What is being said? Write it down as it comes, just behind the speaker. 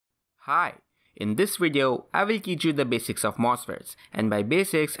Hi, in this video, I will teach you the basics of MOSFETs, and by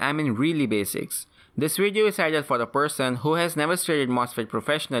basics, I mean really basics. This video is ideal for a person who has never studied MOSFET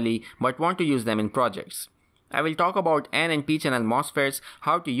professionally but want to use them in projects. I will talk about N and P channel MOSFETs,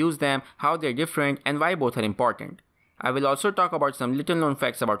 how to use them, how they're different, and why both are important. I will also talk about some little known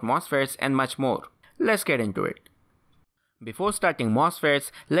facts about MOSFETs and much more. Let's get into it. Before starting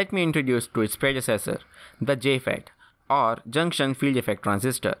MOSFETs, let me introduce to its predecessor, the JFET, or Junction Field Effect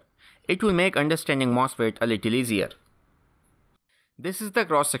Transistor. It will make understanding MOSFET a little easier. This is the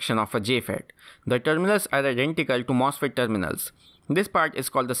cross-section of a JFET. The terminals are identical to MOSFET terminals. This part is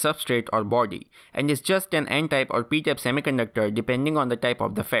called the substrate or body, and is just an N-type or P-type semiconductor depending on the type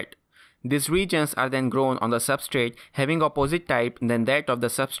of the FET. These regions are then grown on the substrate having opposite type than that of the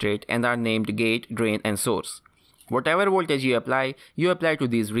substrate and are named gate, drain, and source. Whatever voltage you apply to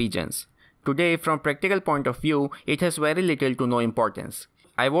these regions. Today, from practical point of view, it has very little to no importance.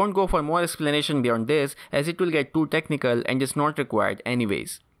 I won't go for more explanation beyond this as it will get too technical and is not required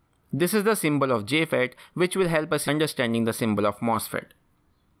anyways. This is the symbol of JFET, which will help us understanding the symbol of MOSFET.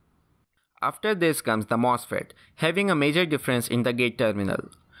 After this comes the MOSFET, having a major difference in the gate terminal.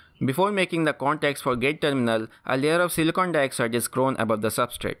 Before making the contacts for gate terminal, a layer of silicon dioxide is grown above the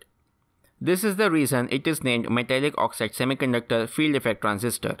substrate. This is the reason it is named metallic oxide semiconductor field effect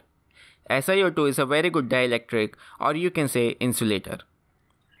transistor. SiO2 is a very good dielectric, or you can say insulator.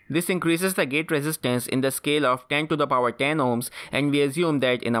 This increases the gate resistance in the scale of 10 to the power 10 ohms, and we assume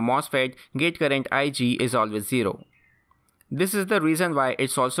that in a MOSFET, gate current Ig is always 0. This is the reason why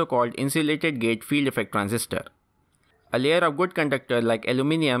it's also called insulated gate field effect transistor. A layer of good conductor like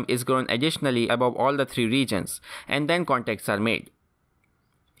aluminum is grown additionally above all the three regions, and then contacts are made.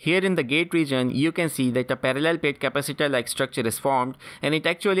 Here in the gate region, you can see that a parallel plate capacitor like structure is formed, and it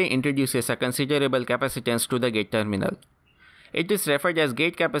actually introduces a considerable capacitance to the gate terminal. It is referred as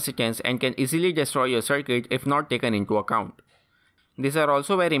gate capacitance and can easily destroy your circuit if not taken into account. These are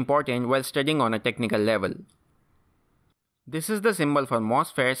also very important while studying on a technical level. This is the symbol for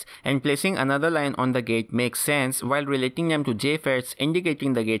MOSFETs, and placing another line on the gate makes sense while relating them to JFETs,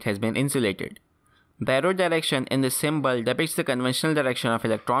 indicating the gate has been insulated. The arrow direction in this symbol depicts the conventional direction of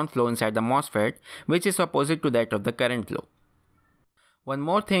electron flow inside the MOSFET, which is opposite to that of the current flow. One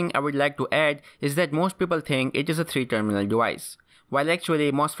more thing I would like to add is that most people think it is a 3-terminal device, while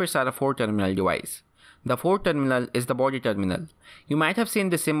actually MOSFETs are a 4-terminal device. The 4th terminal is the body terminal. You might have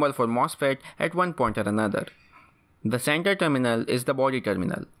seen this symbol for MOSFET at one point or another. The center terminal is the body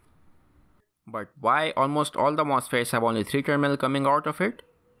terminal. But why almost all the MOSFETs have only 3 terminals coming out of it?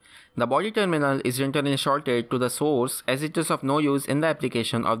 The body terminal is generally shorted to the source as it is of no use in the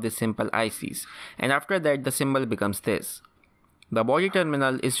application of these simple ICs, and after that the symbol becomes this. The body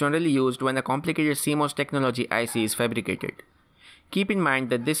terminal is generally used when a complicated CMOS technology IC is fabricated. Keep in mind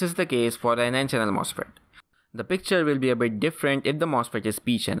that this is the case for an N Channel Mosfet. The picture will be a bit different if the MOSFET is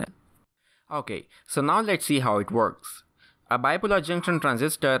P channel. Okay, so now let's see how it works. A bipolar junction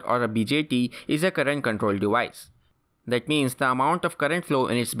transistor or a BJT is a current control device. That means the amount of current flow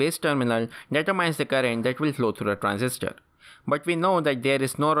in its base terminal determines the current that will flow through a transistor. But we know that there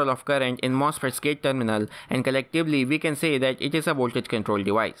is no role of current in MOSFET's gate terminal, and collectively we can say that it is a voltage control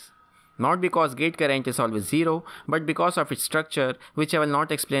device. Not because gate current is always 0, but because of its structure, which I will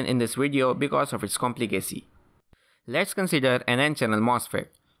not explain in this video because of its complicacy. Let's consider an N channel MOSFET.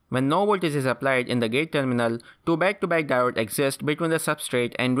 When no voltage is applied in the gate terminal, 2 back-to-back diodes exist between the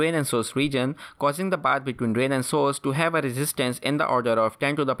substrate and drain and source region, causing the path between drain and source to have a resistance in the order of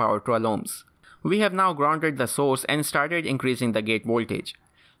 10 to the power 12 ohms. We have now grounded the source and started increasing the gate voltage.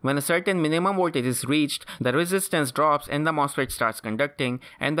 When a certain minimum voltage is reached, the resistance drops and the MOSFET starts conducting,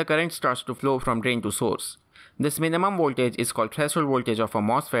 and the current starts to flow from drain to source. This minimum voltage is called threshold voltage of a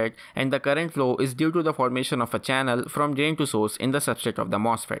MOSFET, and the current flow is due to the formation of a channel from drain to source in the substrate of the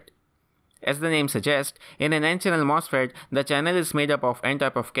MOSFET. As the name suggests, in an N channel MOSFET, the channel is made up of N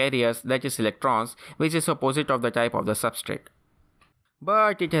type of carriers, that is electrons, which is opposite of the type of the substrate.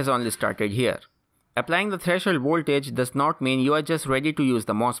 But it has only started here. Applying the threshold voltage does not mean you are just ready to use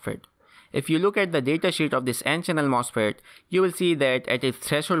the MOSFET. If you look at the datasheet of this N channel MOSFET, you will see that at its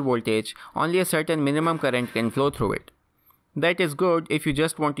threshold voltage, only a certain minimum current can flow through it. That is good if you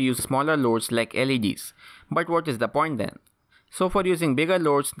just want to use smaller loads like LEDs. But what is the point then? So for using bigger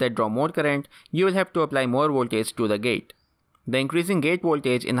loads that draw more current, you will have to apply more voltage to the gate. The increasing gate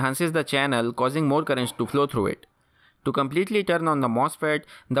voltage enhances the channel, causing more currents to flow through it. To completely turn on the MOSFET,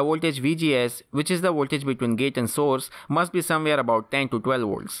 the voltage VGS, which is the voltage between gate and source, must be somewhere about 10 to 12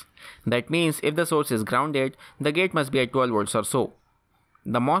 volts. That means if the source is grounded, the gate must be at 12 volts or so.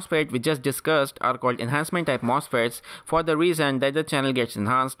 The MOSFET we just discussed are called enhancement type MOSFETs for the reason that the channel gets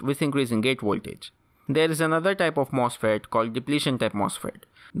enhanced with increasing gate voltage. There is another type of MOSFET called depletion type MOSFET.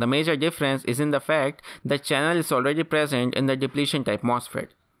 The major difference is in the fact that channel is already present in the depletion type MOSFET.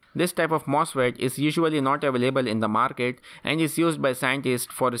 This type of MOSFET is usually not available in the market and is used by scientists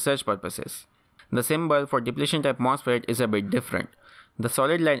for research purposes. The symbol for depletion type MOSFET is a bit different. The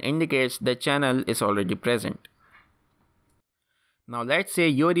solid line indicates that channel is already present. Now let's say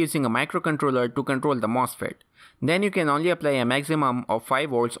you are using a microcontroller to control the MOSFET. Then you can only apply a maximum of 5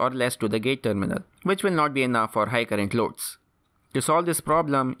 volts or less to the gate terminal, which will not be enough for high current loads. To solve this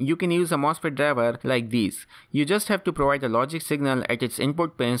problem, you can use a MOSFET driver like these. You just have to provide a logic signal at its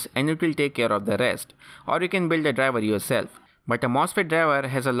input pins and it will take care of the rest. Or you can build a driver yourself. But a MOSFET driver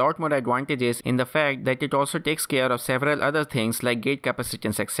has a lot more advantages in the fact that it also takes care of several other things like gate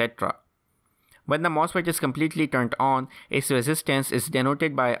capacitance, etc. When the MOSFET is completely turned on, its resistance is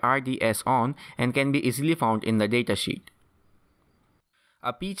denoted by RDS on and can be easily found in the datasheet.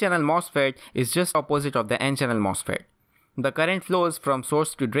 A P-channel MOSFET is just opposite of the N Channel Mosfet. The current flows from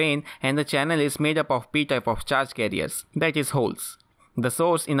source to drain and the channel is made up of P-type of charge carriers, that is holes. The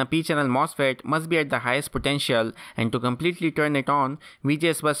source in a P-channel MOSFET must be at the highest potential and to completely turn it on,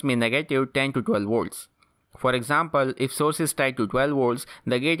 VGS must be negative 10 to 12 volts. For example, if source is tied to 12 volts,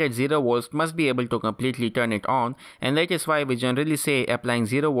 the gate at 0 volts must be able to completely turn it on, and that is why we generally say applying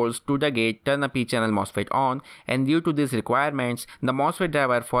 0 volts to the gate turn a P-channel MOSFET on, and due to these requirements, the MOSFET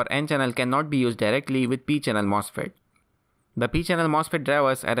driver for N-channel cannot be used directly with P-channel MOSFET. The P-channel MOSFET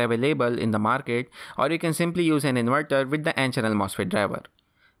drivers are available in the market, or you can simply use an inverter with the N Channel MOSFET driver.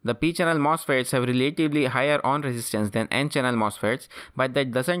 The P-channel MOSFETs have relatively higher on resistance than N Channel MOSFETs, but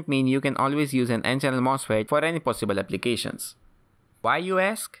that doesn't mean you can always use an N Channel MOSFET for any possible applications. Why, you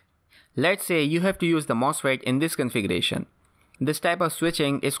ask? Let's say you have to use the MOSFET in this configuration. This type of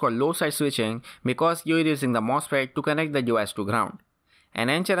switching is called low side switching because you are using the MOSFET to connect the device to ground. An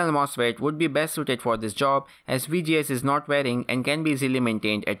N-channel MOSFET would be best suited for this job as VGS is not varying and can be easily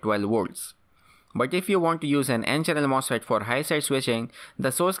maintained at 12 volts. But if you want to use an N-channel MOSFET for high side switching, the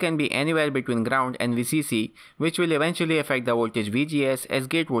source can be anywhere between ground and VCC, which will eventually affect the voltage VGS as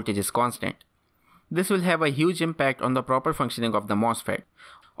gate voltage is constant. This will have a huge impact on the proper functioning of the MOSFET.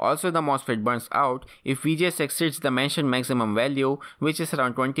 Also, the MOSFET burns out if VGS exceeds the mentioned maximum value, which is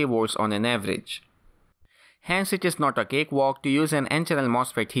around 20 volts on an average. Hence, it is not a cakewalk to use an N-channel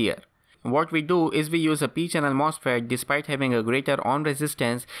MOSFET here. What we do is we use a P-channel MOSFET despite having a greater on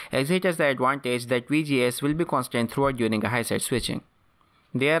resistance, as it has the advantage that VGS will be constant throughout during a high side switching.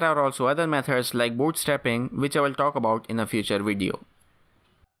 There are also other methods like bootstrapping, which I will talk about in a future video.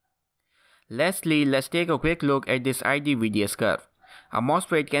 Lastly, let's take a quick look at this ID VDS curve. A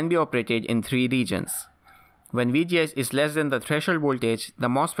MOSFET can be operated in 3 regions. When VGS is less than the threshold voltage, the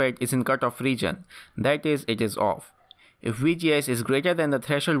MOSFET is in cutoff region, that is, it is off. If VGS is greater than the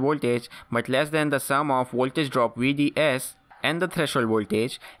threshold voltage but less than the sum of voltage drop VDS and the threshold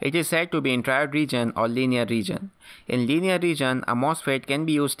voltage, it is said to be in triode region or linear region. In linear region, a MOSFET can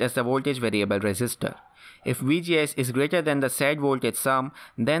be used as a voltage variable resistor. If VGS is greater than the said voltage sum,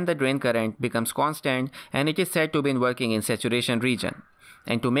 then the drain current becomes constant and it is said to be working in saturation region.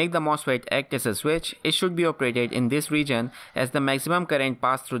 And to make the MOSFET act as a switch, it should be operated in this region as the maximum current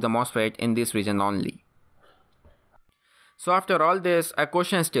passes through the MOSFET in this region only. So after all this, a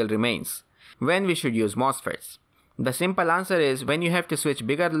question still remains. When we should use MOSFETs? The simple answer is when you have to switch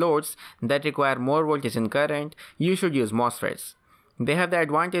bigger loads that require more voltage and current, you should use MOSFETs. They have the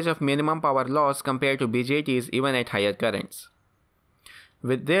advantage of minimum power loss compared to BJTs even at higher currents.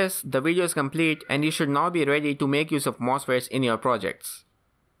 With this, the video is complete and you should now be ready to make use of MOSFETs in your projects.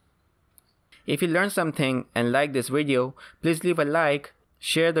 If you learned something and liked this video, please leave a like,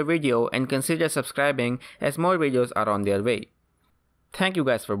 share the video and consider subscribing as more videos are on their way. Thank you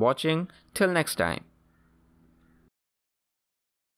guys for watching. Till next time.